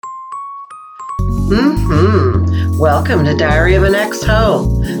Welcome to Diary of an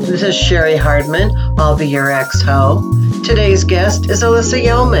Ex-Ho. This is Cheri Hardman. I'll be your ex-ho. Today's guest is Alyssa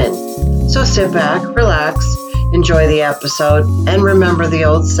Yeoman. So sit back, relax, enjoy the episode, and remember the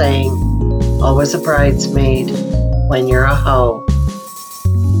old saying, always a bridesmaid when you're a hoe.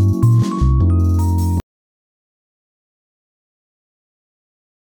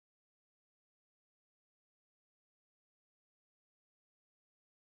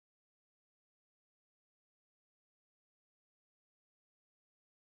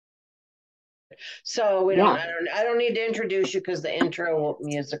 So we don't. Yeah. I don't need to introduce you because the intro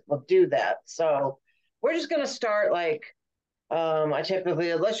music will do that. So we're just gonna start like I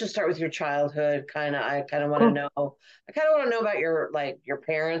typically let's just start with your childhood. I kind of want to Cool. know. I kind of want to know about your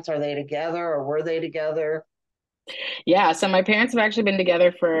parents. Are they together or were they together? Yeah. So my parents have actually been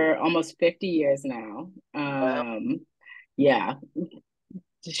together for almost 50 years now. Well, Yeah.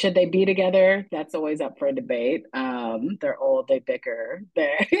 Should they be together? That's always up for debate. They're old, they bicker, uh,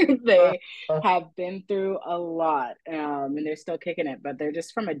 they uh, have been through a lot, and they're still kicking it, but they're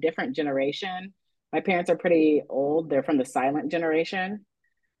just from a different generation. My parents are pretty old. They're from the silent generation.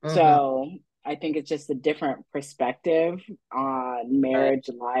 mhm, So I think it's just a different perspective on right. marriage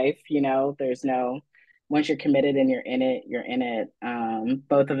life. There's no, once you're committed and you're in it, you're in it.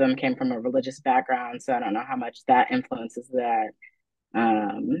 Both of them came from a religious background, so I don't know how much that influences that.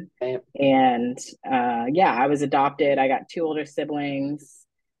 Um, Right. and Yeah, I was adopted. I got two older siblings.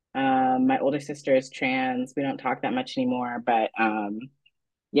 My older sister is trans. We don't talk that much anymore, but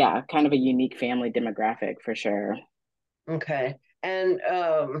yeah, kind of a unique family demographic for sure. Okay. And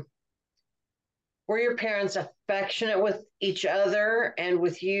were your parents affectionate with each other and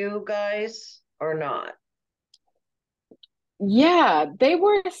with you guys or not? Yeah, they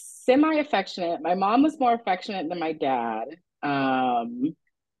were semi-affectionate. My mom was more affectionate than my dad. Um,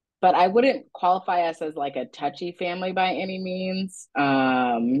 but I wouldn't qualify us as like a touchy family by any means.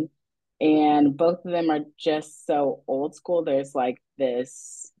 And both of them are just so old school. There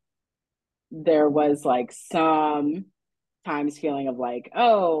was like some times feeling of like,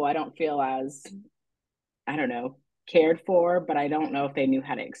 oh, I don't feel as, I don't know, cared for, but I don't know if they knew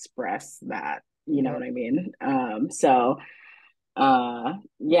how to express that. You know Mhm. what I mean?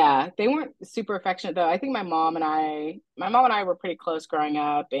 Yeah, they weren't super affectionate though. I think my mom and I were pretty close growing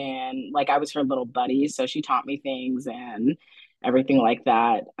up, and like I was her little buddy, so she taught me things and everything like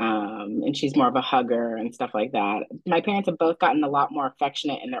that. And she's more of a hugger and stuff like that. My parents have both gotten a lot more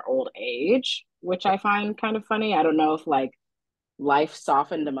affectionate in their old age, which I find kind of funny. I don't know if like life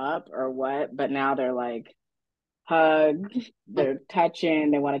softened them up or what, but now they're like hug, they're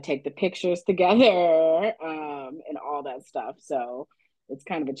touching, they want to take the pictures together, and all that stuff. So it's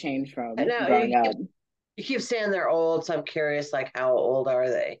kind of a change And from now growing up. you keep saying they're old, so I'm curious, like how old are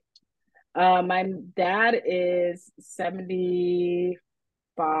they? My dad is 75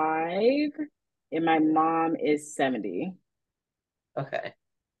 and my mom is 70. Okay.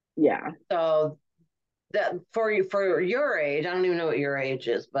 Yeah. So that for your age, I don't even know what your age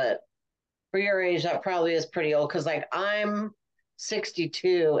is, but for your age, that probably is pretty old because like I'm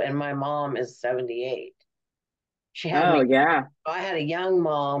 62 and my mom is 78. She had Oh, me, yeah. I had a young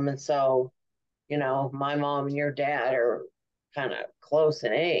mom, and so my mom and your dad are kind of close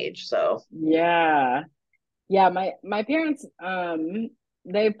in age. So Yeah. Yeah, my parents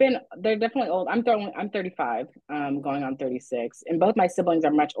they're definitely old. I'm 35, going on 36. And both my siblings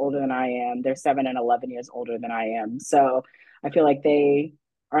are much older than I am. They're 7 and 11 years older than I am. So I feel like they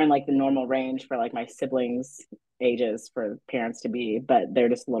are in like the normal range for like my siblings ages for parents to be, but they're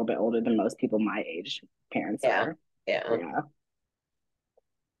just a little bit older than most people my age parents yeah, are. yeah. Yeah.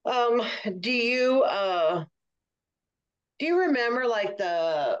 Um, do you remember like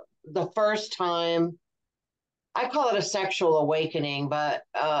the first time, I call it a sexual awakening, but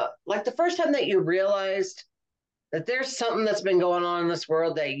like the first time that you realized that there's something that's been going on in this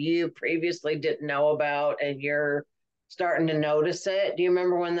world that you previously didn't know about and you're starting to notice it? Do you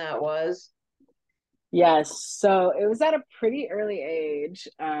remember when that was? Yes. So it was at a pretty early age.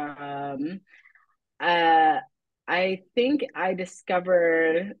 Uh I think I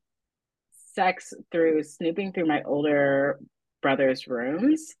discovered sex through snooping through my older brother's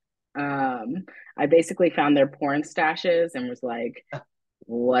rooms. Um, I basically found their porn stashes and was like,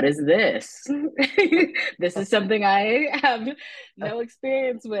 what is this? This is something I have no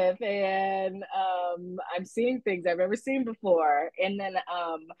experience with. And I'm seeing things I've never seen before. And then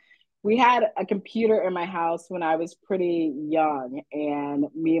we had a computer in my house when I was pretty young, and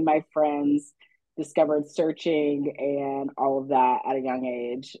me and my friends discovered searching and all of that at a young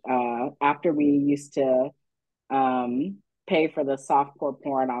age. After we used to um, pay for the softcore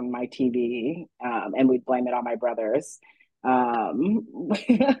porn on my TV, and we'd blame it on my brothers. Um,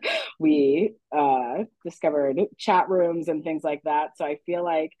 we discovered chat rooms and things like that. So I feel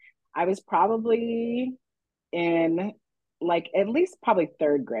like I was probably in like at least probably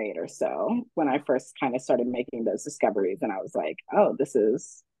third grade or so when I first kind of started making those discoveries. And I was like, oh, this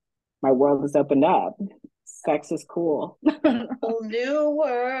is my world has opened up. Sex is cool. Whole new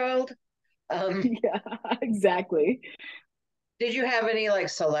world. Yeah, exactly. Did you have any like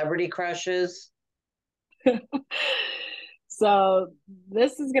celebrity crushes? So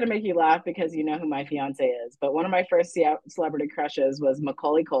this is gonna make you laugh because you know who my fiance is. But one of my first celebrity crushes was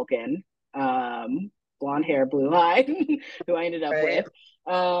Macaulay Culkin, blonde hair, blue eye, who I ended up Right. with.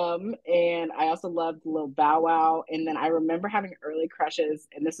 And I also loved Lil Bow Wow. And then I remember having early crushes,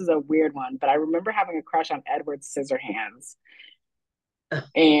 and this is a weird one, but I remember having a crush on Edward Scissorhands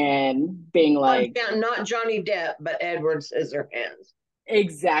and being Not, like, not Johnny Depp, but Edward Scissorhands.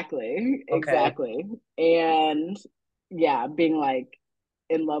 exactly, Okay. exactly. And yeah, being like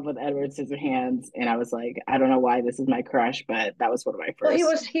in love with Edward Scissorhands. And I was like, I don't know why this is my crush, but that was one of my Well, he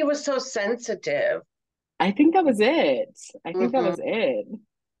first. was he was so sensitive. I think that was it. I think that Hmm. was it. It's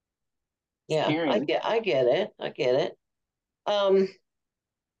Yeah, caring. I get it. I get it. Um,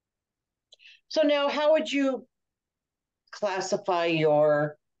 so now how would you classify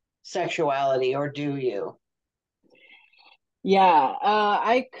your sexuality, or do you? Yeah.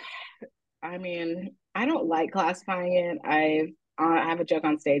 I mean, I don't like classifying it. I have a joke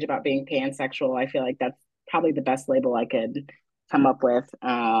on stage about being pansexual. I feel like that's probably the best label I could come up with.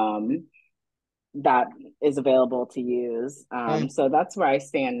 That is available to use. Mm, So that's where I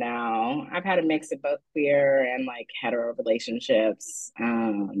stand now. I've had a mix of both queer and like hetero relationships.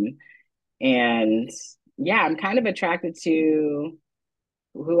 And yeah, I'm kind of attracted to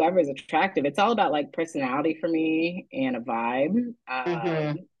whoever's attractive. It's all about like personality for me and a vibe.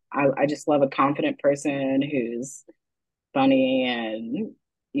 mm-hmm. I just love a confident person who's funny and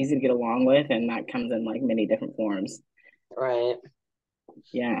easy to get along with, and that comes in like many different forms. Right.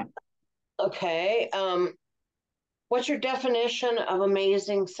 Yeah. Okay. What's your definition of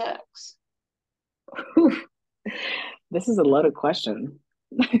amazing sex? This is a loaded question.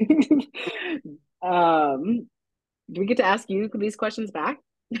 Do we get to ask you these questions back?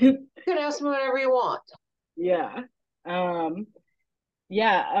 You can ask me whatever you want. Yeah. Um,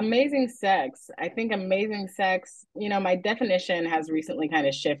 yeah, amazing sex. I think amazing sex, my definition has recently kind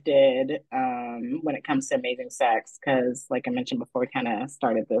of shifted when it comes to amazing sex, because like I mentioned before we kind of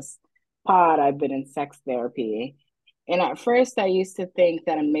started this pod, I've been in sex therapy. And at first I used to think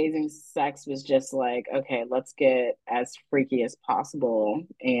that amazing sex was just like, okay, let's get as freaky as possible.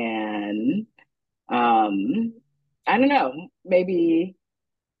 And um, I don't know, maybe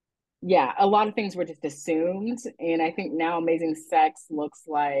yeah, a lot of things were just assumed. And I think now amazing sex looks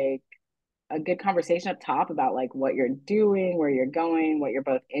like a good conversation up top about like what you're doing, where you're going, what you're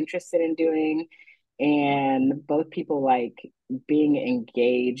both interested in doing, and both people like being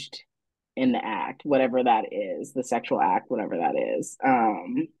engaged in the act, whatever that is, the sexual act, whatever that is.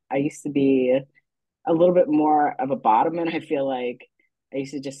 I used to be a little bit more of a bottom, and I feel like I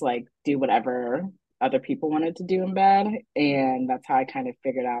used to just like do whatever other people wanted to do in bed, and that's how I kind of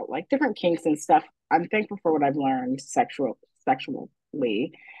figured out like different kinks and stuff. I'm thankful for what I've learned sexually,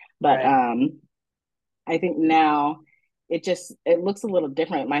 but Right. I think now it looks a little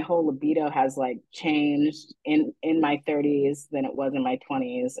different. My whole libido has like changed in my 30s than it was in my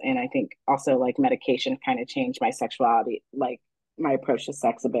 20s, and I think also like medication kind of changed my sexuality, like my approach to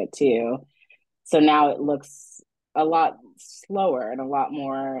sex a bit too. So now it looks a lot slower and a lot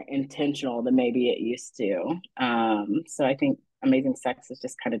more intentional than maybe it used to. So I think amazing sex is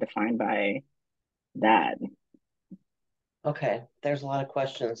just kind of defined by that. Okay. There's a lot of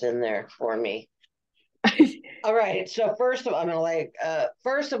questions in there for me. All right. So first of all, I'm gonna like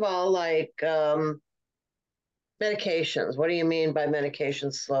first of all, like medications. What do you mean by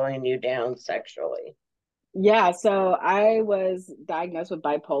medications slowing you down sexually? Yeah, so I was diagnosed with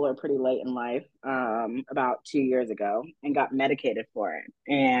bipolar pretty late in life, about 2 years ago, and got medicated for it.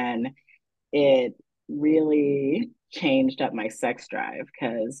 And it really changed up my sex drive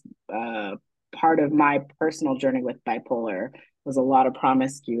because part of my personal journey with bipolar was a lot of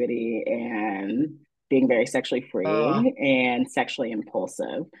promiscuity and being very sexually Uh, free and sexually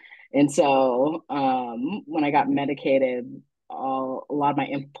impulsive. And so when I got medicated, a lot of my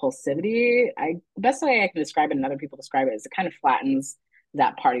impulsivity, the best way I can describe it and other people describe it is it kind of flattens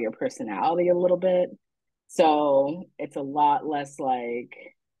that part of your personality a little bit. So it's a lot less like,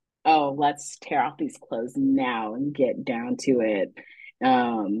 oh, let's tear off these clothes now and get down to it.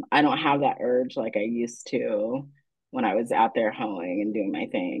 I don't have that urge like I used to. when I was out there hoeing and doing my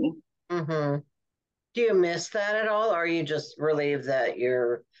thing. Mm-hmm. Do you miss that at all? Or are you just relieved that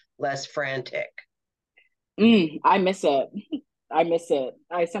you're less frantic? I miss it. I miss it.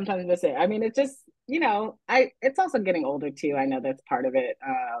 I sometimes miss it. I mean, it just, it's also getting older too. I know that's part of it.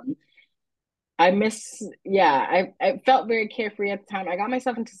 I miss, yeah, I felt very carefree at the time. I got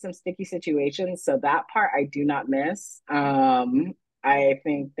myself into some sticky situations, so that part I do not miss. I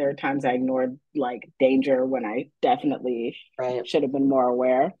think there are times I ignored like danger when I definitely Right. should have been more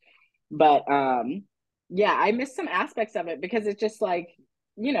aware. But yeah, I miss some aspects of it because it's just like,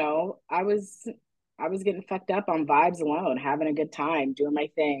 I was getting fucked up on vibes alone, having a good time, doing my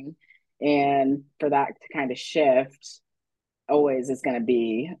thing. And for that to kind of shift always is going to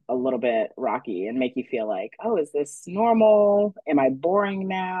be a little bit rocky and make you feel like, oh, is this normal? Am I boring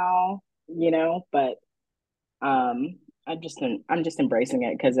now? But um, I'm just embracing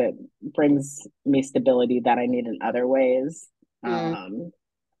it because it brings me stability that I need in other ways. Mm. Um,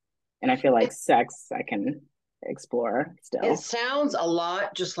 and I feel like It, sex I can explore it still. sounds a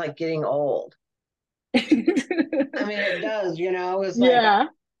lot just like getting old. I mean, it does, it's like Yeah,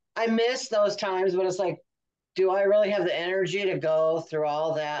 I miss those times, but it's like, do I really have the energy to go through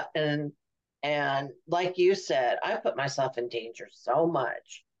all that? And like you said, I put myself in danger so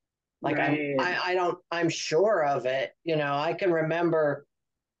much. Like right. I don't, I'm sure of it. I can remember,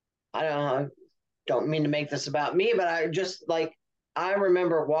 I don't mean to make this about me, but I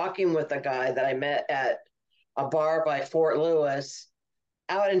remember walking with a guy that I met at a bar by Fort Lewis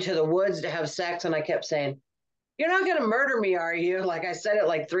out into the woods to have sex. And I kept saying, "You're not going to murder me, are you?" Like I said it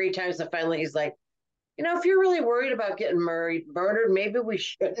like three times. And finally he's like, if you're really worried about getting murdered, maybe we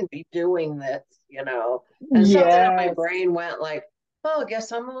shouldn't be doing this. And something in my Yes. brain went like, oh, I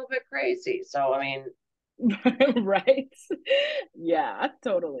guess I'm a little bit crazy. So, I mean, Right. Yeah,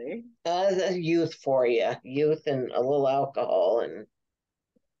 totally. youth for you, youth and a little alcohol and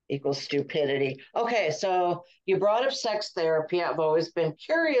equals stupidity. Okay, so you brought up sex therapy. I've always been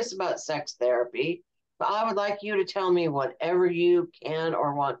curious about sex therapy, but I would like you to tell me whatever you can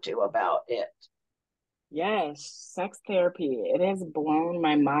or want to about it. Yes, sex therapy. It has blown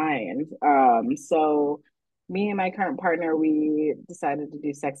my mind. So me and my current partner, we decided to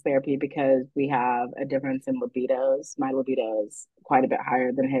do sex therapy because we have a difference in libidos. My libido is quite a bit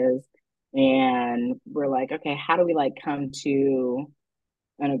higher than his. And we're like, okay, how do we like come to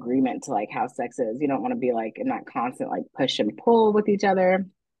an agreement to like how sex is? You don't want to be like in that constant like push and pull with each other.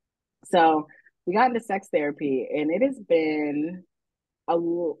 So we got into sex therapy and it has been a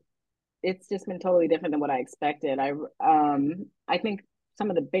it's just been totally different than what I expected. I think some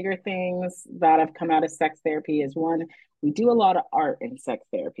of the bigger things that have come out of sex therapy is one, we do a lot of art in sex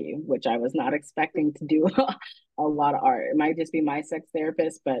therapy, which I was not expecting to do a lot of art. It might just be my sex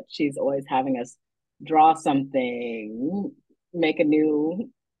therapist, but she's always having us draw something, make a new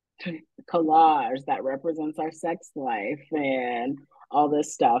collage that represents our sex life and all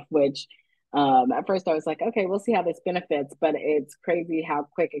this stuff, which at first I was like, okay, we'll see how this benefits, but it's crazy how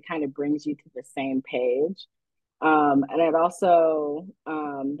quick it kind of brings you to the same page. And it also,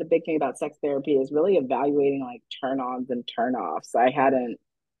 the big thing about sex therapy is really evaluating like turn ons and turn offs. I hadn't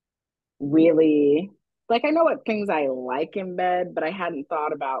really, like, I know what things I like in bed, but I hadn't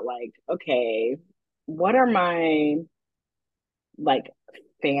thought about, like, okay, what are my like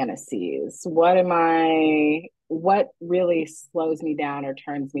fantasies? What really slows me down or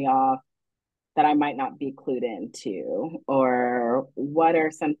turns me off that I might not be clued into? Or what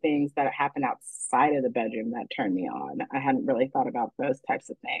are some things that happen outside of the bedroom that turn me on? I hadn't really thought about those types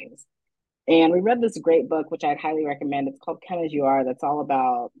of things. And we read this great book, which I'd highly recommend. It's called Come As You Are, that's all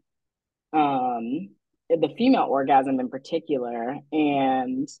about the female orgasm in particular.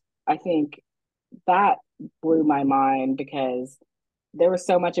 And I think that blew my mind because there was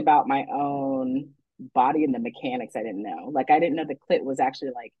so much about my own body and the mechanics I didn't know. Like I didn't know the clit was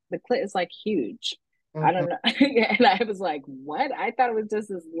actually like the clit is like huge. I Mhm. don't know. And I was like, what? I thought it was just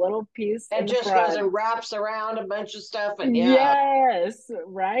this little piece It in the just goes front. and wraps around a bunch of stuff, and yeah. Yes,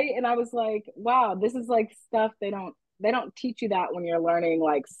 right. And I was like, wow, this is like stuff they don't teach you that when you're learning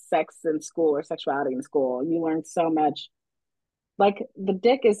like sex in school or sexuality in school. You learn so much. Like the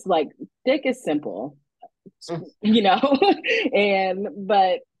dick is simple, Mm. you know, and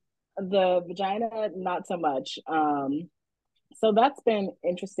but the vagina not so much. So that's been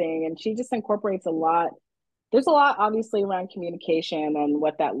interesting, and she just incorporates a lot. There's a lot obviously around communication and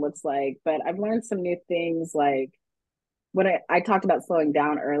what that looks like, but I've learned some new things like when I talked about slowing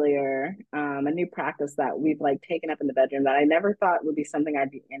down earlier. A new practice that we've like taken up in the bedroom that I never thought would be something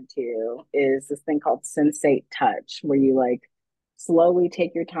I'd be into is this thing called sensate touch, where you like slowly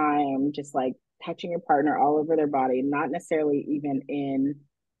take your time, just like touching your partner all over their body, not necessarily even in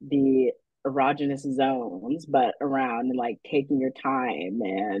the erogenous zones, but around and like taking your time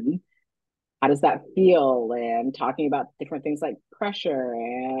and how does that feel and talking about different things like pressure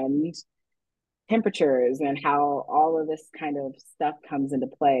and temperatures and how all of this kind of stuff comes into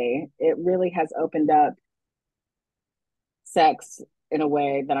play. It really has opened up sex in a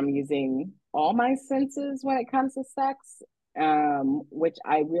way that I'm using all my senses when it comes to sex, which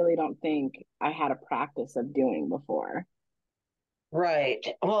I really don't think I had a practice of doing before. Right.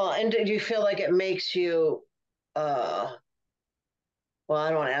 Well, and do you feel like it makes you, uh, well, I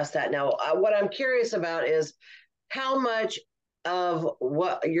don't want to ask that now. What I'm curious about is how much of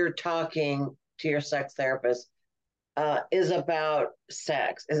what you're talking to your sex therapist is about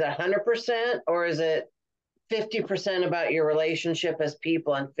sex. Is it 100% or is it 50% about your relationship as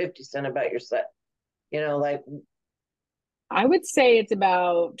people and 50% about your sex? Like, I would say it's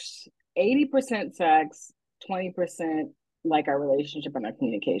about 80% sex, 20% like our relationship and our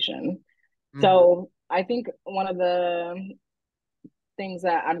communication. mhm, So I think one of the things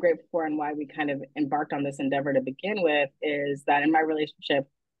that I'm grateful for and why we kind of embarked on this endeavor to begin with is that in my relationship,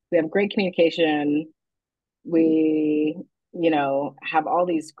 we have great communication. We, have all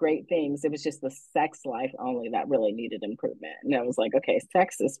these great things. It was just the sex life only that really needed improvement. And I was like, okay,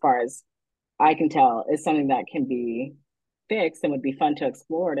 sex, as far as I can tell, is something that can be fixed and would be fun to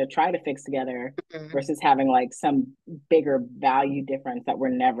explore to try to fix together mhm, versus having like some bigger value difference that we're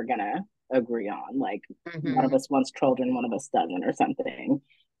never gonna agree on. Like one of mhm, us wants children, one of us doesn't, or something.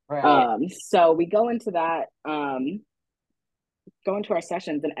 right. So we go into that, go into our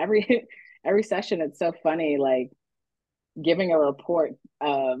sessions, and every every session, it's so funny, like giving a report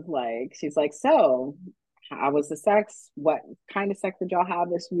of like, she's like, so how was the sex? What kind of sex did y'all have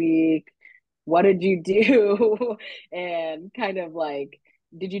this week? What did you do? And kind of like,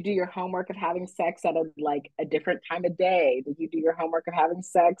 did you do your homework of having sex at a different time of day? Did you do your homework of having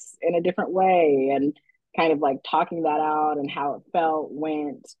sex in a different way? And kind of like talking that out and how it felt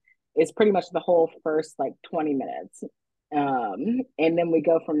went is pretty much the whole first like 20 minutes. And then we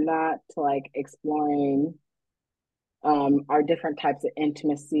go from that to like exploring are different types of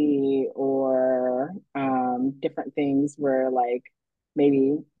intimacy or different things we're like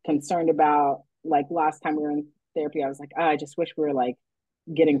maybe concerned about. Like last time we were in therapy, I was like, oh, I just wish we were like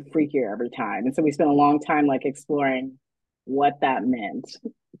getting freakier every time. And so we spent a long time like exploring what that meant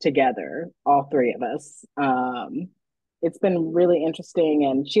together, all three of us. It's been really interesting.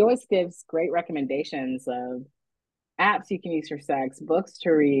 And she always gives great recommendations of apps you can use for sex, books to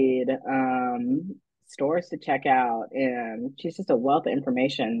read, stores to check out, and she's just a wealth of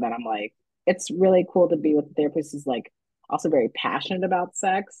information that I'm like, it's really cool to be with a therapist who's like also very passionate about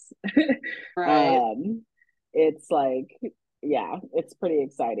sex. Right. um, it's like, yeah, it's pretty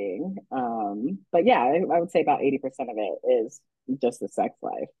exciting. But yeah, I would say about 80% of it is just the sex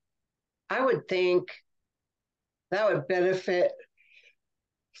life. I would think that would benefit.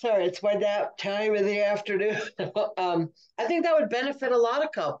 Sorry, it's my nap time in the afternoon. I think that would benefit a lot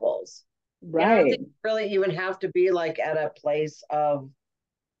of couples. I don't Right, think you really even have to be like at a place of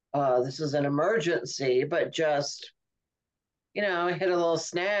this is an emergency, but just, hit a little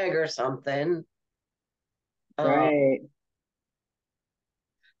snag or something. Um, right.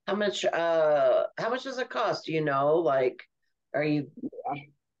 how much does it cost? Like, are you Yeah.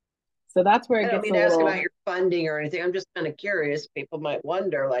 So that's where I it don't gets mean a to ask about little. your funding or anything. I'm just kind of curious. People might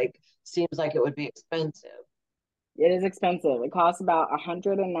wonder, like, seems like it would be expensive. It is expensive. It costs about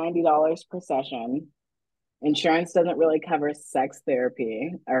 $190 per session. Insurance doesn't really cover sex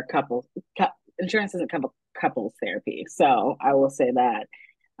therapy or insurance doesn't cover couples therapy. So I will say that.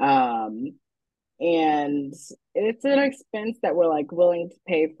 Um, and it's an expense that we're like willing to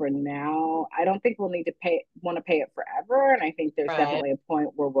pay for now. I don't think we'll need to want to pay it forever. And I think there's Right. definitely a point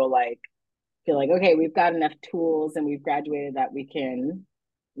where we'll like feel like, okay, we've got enough tools and we've graduated that we can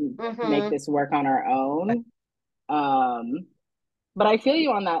make Mm-hmm. this work on our own. Um, but I feel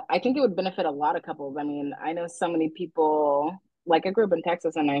you on that. I think it would benefit a lot of couples. I mean, I know so many people, like I grew up in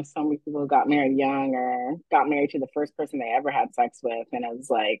Texas and I know so many people who got married young or got married to the first person they ever had sex with. And it was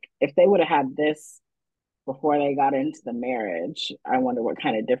like, if they would have had this before they got into the marriage, I wonder what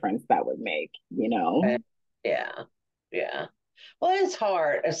kind of difference that would make, you know? Right. Yeah. Yeah. Well, it's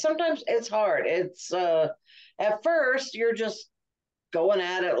hard. Sometimes it's hard. It's at first you're just going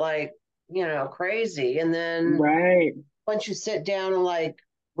at it like, crazy. And then Right. once you sit down and like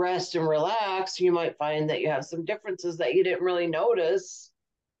rest and relax, you might find that you have some differences that you didn't really notice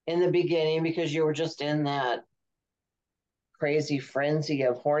in the beginning because you were just in that crazy frenzy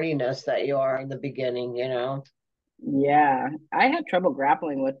of horniness that you are in the beginning. Yeah. I had trouble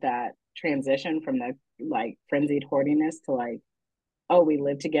grappling with that transition from the like frenzied horniness to like, oh, we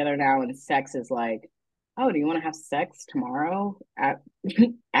live together now and sex is like, oh, do you want to have sex tomorrow at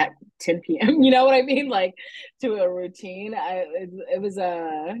at 10 p.m.? You know what I mean? Like to a routine. It was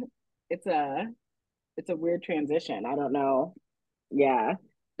a it's a it's a weird transition. I don't know. Yeah.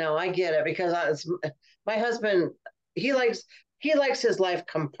 No, I get it because my husband. He likes he likes his life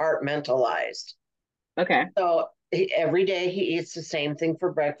compartmentalized. Okay. So every day he eats the same thing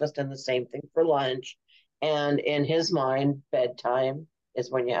for breakfast and the same thing for lunch. And in his mind, bedtime is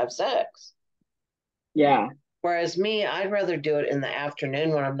when you have sex. Yeah. Whereas me, I'd rather do it in the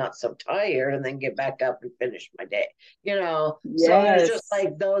afternoon when I'm not so tired and then get back up and finish my day. So there's just Yes.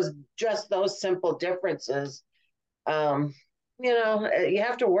 like those simple differences. Um, you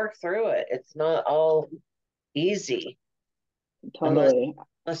have to work through it. It's not all easy unless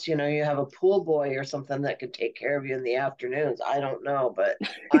Totally. you have a pool boy or something that could take care of you in the afternoons. I don't know, but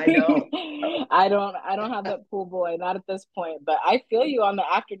I don't. I don't have that pool boy, not at this point, but I feel you on the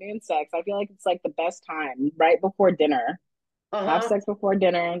afternoon sex. I feel like it's like the best time, right before dinner. Have Uh-huh. sex before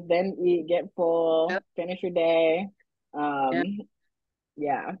dinner, then eat, get full, Yep. finish your day. Yeah.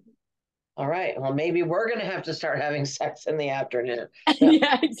 Yeah. All right. Well, maybe we're gonna have to start having sex in the afternoon. No.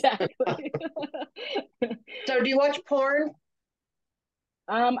 Yeah, exactly. So do you watch porn?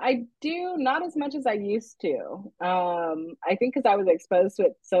 I do not as much as I used to. I think because I was exposed to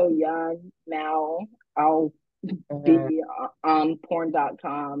it so young. Now I'll Mhm. be on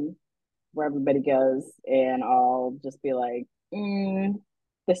porn.com where everybody goes, and I'll just be like,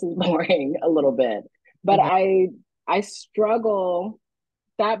 this is boring a little bit. But Mhm. I struggle.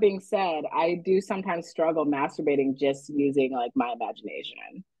 That being said, I do sometimes struggle masturbating just using like my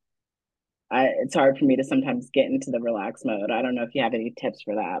imagination. It's hard for me to sometimes get into the relax mode. I don't know if you have any tips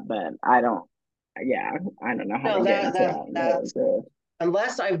for that, but I don't. Yeah, I don't know how to No, get that into that that that's groove.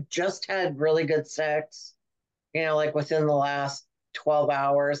 unless I've just had really good sex, like within the last 12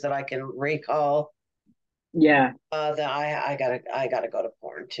 hours that I can recall, Yeah. that I gotta go to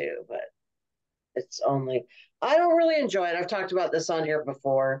porn too. But it's only I don't really enjoy it. I've talked about this on here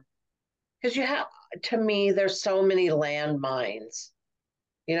before because to me there's so many landmines.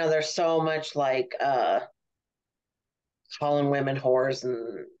 There's so much like calling women whores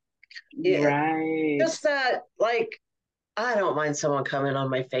and it, Right. just that like I don't mind someone coming on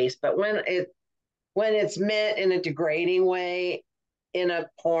my face, but when it's meant in a degrading way in a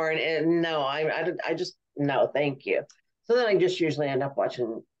porn, and no, I just no, thank you. So then I just usually end up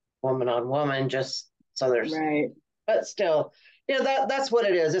watching woman on woman, just so there's, Right. but still, that's what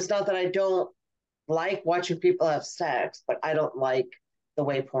it is. It's not that I don't like watching people have sex, but I don't like the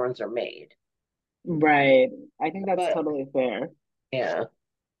way porns are made. Right. I think that's But totally fair. yeah,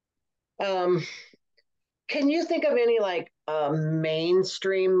 um, can you think of any like a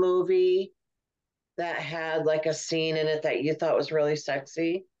mainstream movie that had like a scene in it that you thought was really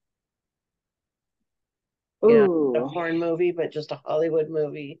sexy? A Ooh, porn movie, but just a Hollywood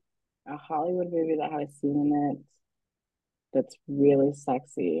movie. a Hollywood movie that has a scene in it that's really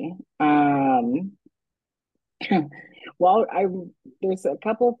sexy. Well, I there's a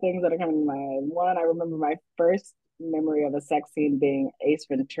couple of things that are coming to mind. One, I remember my first memory of a sex scene being Ace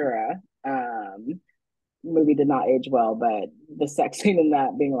Ventura. Movie did not age well, but the sex scene in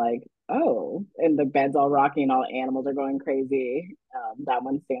that being like, oh, and the bed's all rocking, and all the animals are going crazy. That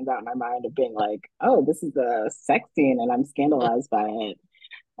one stands out in my mind of being like, oh, this is a sex scene, and I'm scandalized by it.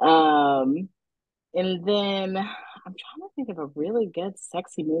 Um, and then I'm trying to think of a really good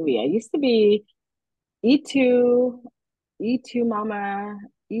sexy movie. I used to be E2, E2 Mama,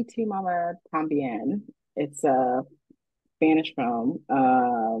 E2 Mama Tambien. It's a Spanish film.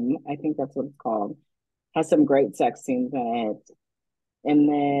 I think that's what it's called. Has some great sex scenes in it. And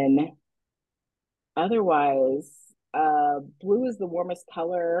then otherwise, Blue is the Warmest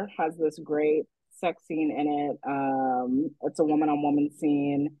Color has this great sex scene in it. It's a woman on woman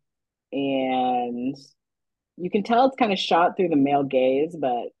scene, and you can tell it's kind of shot through the male gaze,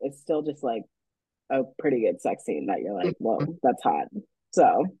 but it's still just like a pretty good sex scene that you're like, whoa, that's hot.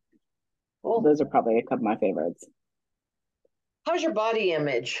 So Cool. those are probably a couple of my favorites. How's your body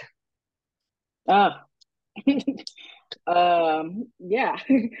image? Ah, yeah,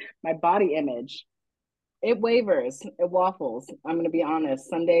 my body image. It wavers, it waffles. I'm gonna be honest.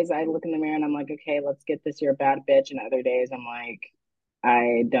 Some days I look in the mirror and I'm like, okay, let's get this. You're a bad bitch. And other days I'm like,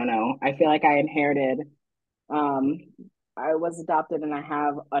 I don't know. I feel like I inherited. Um, I was adopted and I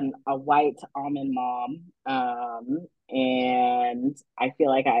have a white almond mom. And I feel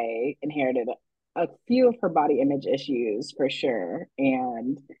like I inherited a few of her body image issues for sure.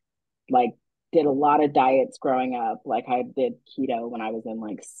 And like did a lot of diets growing up. Like I did keto when I was in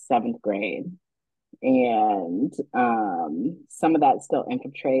like seventh grade. And some of that still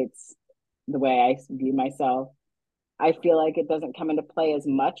infiltrates the way I view myself. I feel like it doesn't come into play as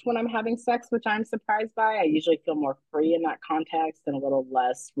much when I'm having sex, which I'm surprised by. I usually feel more free in that context and a little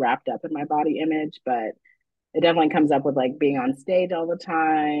less wrapped up in my body image, but it definitely comes up with like being on stage all the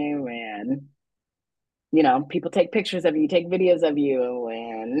time and people take pictures of you, take videos of you,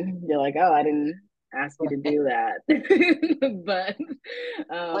 and you're like, oh, I didn't ask you to do that. But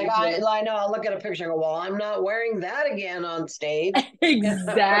Like I know I'll look at a picture and go, well, I'm not wearing that again on stage.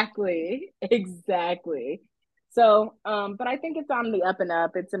 exactly, exactly. So, but I think it's on the up and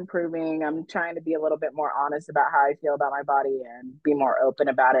up. It's improving. I'm trying to be a little bit more honest about how I feel about my body and be more open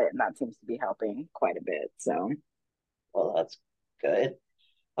about it, and that seems to be helping quite a bit. So, Well, that's good.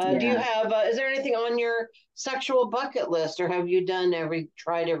 Do you yeah. have, is there anything on your sexual bucket list, or have you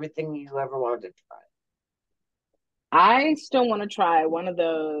tried everything you ever wanted to try? I still want to try one of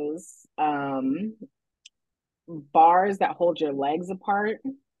those bars that hold your legs apart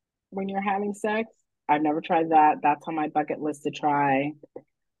when you're having sex. I've never tried that. That's on my bucket list to try.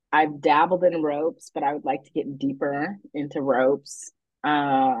 I've dabbled in ropes, but I would like to get deeper into ropes.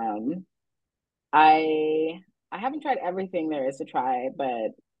 Um, I I haven't tried everything there is to try,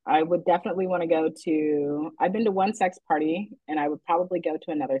 but I would definitely want to go to. I've been to one sex party, and I would probably go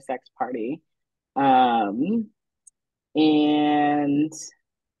to another sex party. Um, and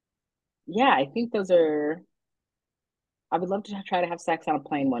yeah, I think those are. I would love to try to have sex on a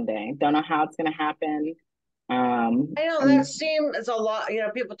plane one day. Don't know how it's going to happen. I know that I'm seems a lot,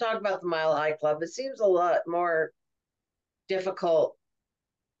 people talk about the Mile High Club. It seems a lot more difficult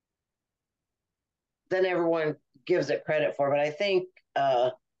than everyone gives it credit for, but I think,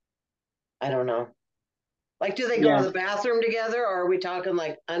 I don't know. Like, do they go to yeah, the bathroom together, or are we talking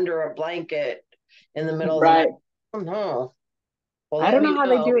like under a blanket in the middle of the night? right. I don't know. Well, I don't know how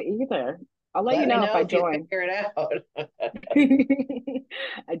they do it either. I'll let you Let me know if know I if you join. figure it out.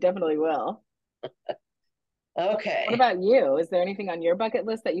 I definitely will. What Okay. about you? Is there anything on your bucket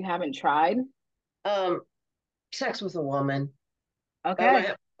list that you haven't tried? Um, Sex with a woman, but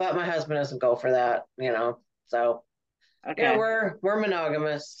Okay. my husband doesn't go for that. So Okay. we're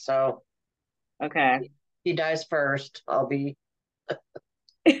monogamous. So Okay. he dies first. I'll be.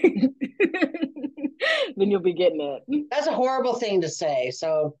 Then you'll be getting it. That's a horrible thing to say.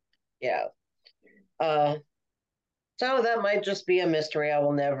 So yeah. Uh, so that might just be a mystery. I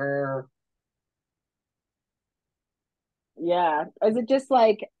will never. Yeah. Is it just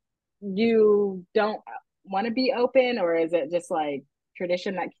like you don't want to be open, or is it just like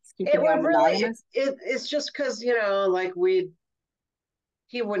tradition that keeps It keeping you on would really. monogamous? It's just because like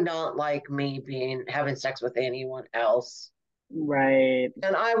he would not like me being having sex with anyone else, Right.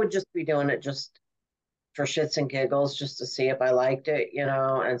 and I would just be doing it just for shits and giggles, just to see if I liked it.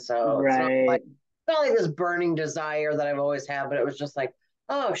 And so Right. it's not like this burning desire that I've always had, but it was just like,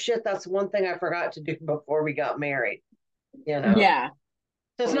 oh shit, that's one thing I forgot to do before we got married. You know, Yeah,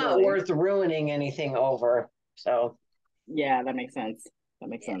 so it's not totally. worth ruining anything over. So Yeah, that makes sense. That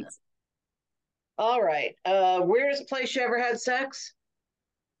makes yeah. sense. All right. Weirdest place you ever had sex?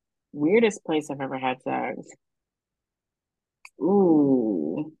 Weirdest place I've ever had sex.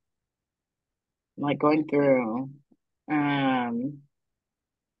 Ooh, like going through. Um,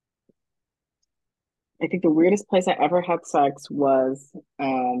 I think the weirdest place I ever had sex was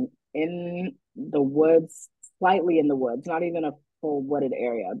in the woods, slightly in the woods, not even a full wooded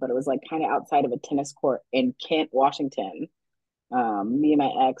area, but it was like kind of outside of a tennis court in Kent, Washington. Me and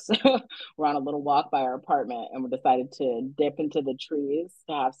my ex were on a little walk by our apartment and we decided to dip into the trees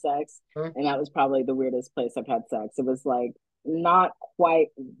to have sex. Hmm? And that was probably the weirdest place I've had sex. It was like not quite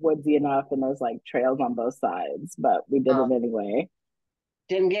woodsy enough and there's like trails on both sides, but we did Uh, it anyway.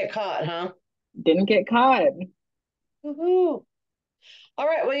 didn't get caught, huh? Didn't get caught. Woohoo. All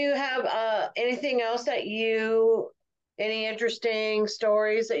right. Well, you have anything else any interesting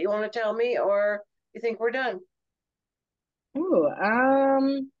stories that you want to tell me, or you think we're done? Ooh,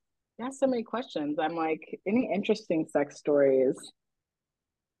 that's so many questions. I'm like, any interesting sex stories?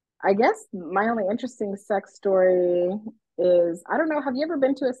 I guess my only interesting sex story is I don't know. Have you ever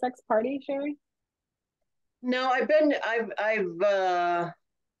been to a sex party, Cheri? No, I've been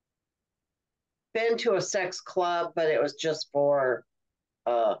to a sex club, but it was just for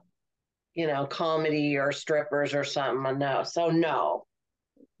uh, comedy or strippers or something. No, so no.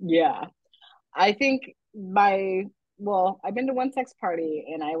 Yeah. I think I've been to one sex party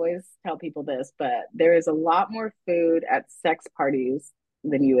and I always tell people this, but there is a lot more food at sex parties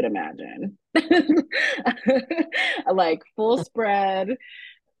than you would imagine. Like full spread,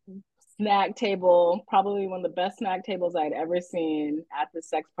 snack table, probably one of the best snack tables I'd ever seen at the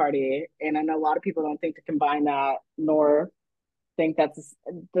sex party. And I know a lot of people don't think to combine that, nor think that's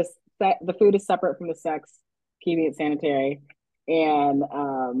the food is separate from the sex, keeping it sanitary. And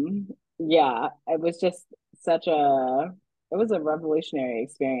yeah, it was just such a it was a revolutionary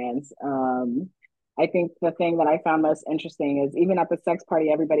experience. I think the thing that I found most interesting is even at the sex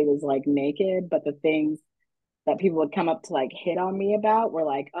party, everybody was like naked, but the things that people would come up to like hit on me about were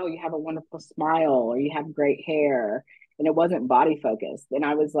like, oh, you have a wonderful smile or you have great hair. And it wasn't body focused. And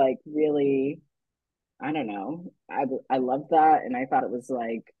I was like, really, I don't know. I loved that. And I thought it was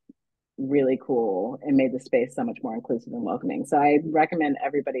like really cool and made the space so much more inclusive and welcoming. So I recommend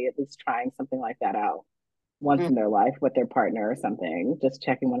everybody at least trying something like that out once in their life with their partner or something, just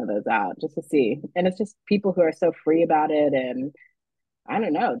checking one of those out just to see. And it's just people who are so free about it and I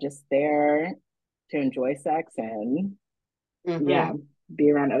don't know, just there to enjoy sex and Mm-hmm. yeah, be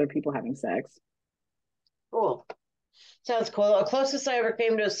around other people having sex. Cool. Sounds cool. The closest I ever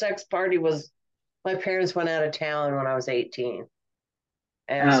came to a sex party was my parents went out of town when I was 18.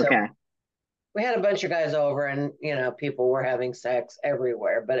 And so Okay. we had a bunch of guys over and, people were having sex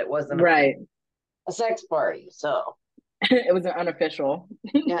everywhere, but it wasn't Right. a sex party. So, It was an unofficial.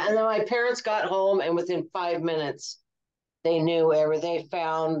 yeah. And then my parents got home and within 5 minutes, they knew they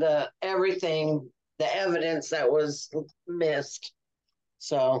found everything, the evidence that was missed.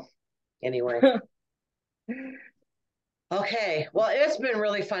 So, anyway. Okay. Well, it's been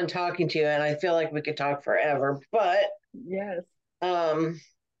really fun talking to you, and I feel like we could talk forever. But Yes. um,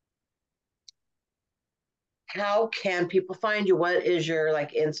 how can people find you? What is your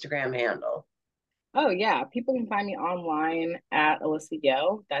like Instagram handle? Oh yeah. People can find me online at Alyssa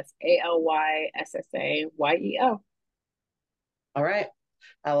Yo. That's ALYSSAYEO. All right.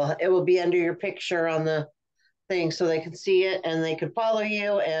 It will be under your picture on the thing so they can see it and they can follow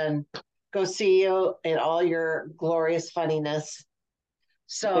you and go see you in all your glorious funniness.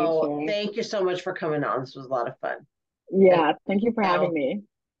 Thanks, So Cheri. thank you so much for coming on. This was a lot of fun. And Yeah, thank you for having now, me.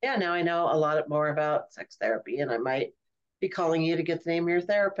 yeah, now I know a lot more about sex therapy and I might be calling you to get the name of your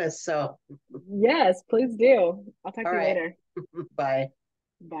therapist. So, Yes, please do. I'll talk all to you right. later. Bye.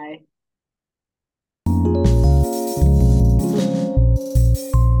 Bye.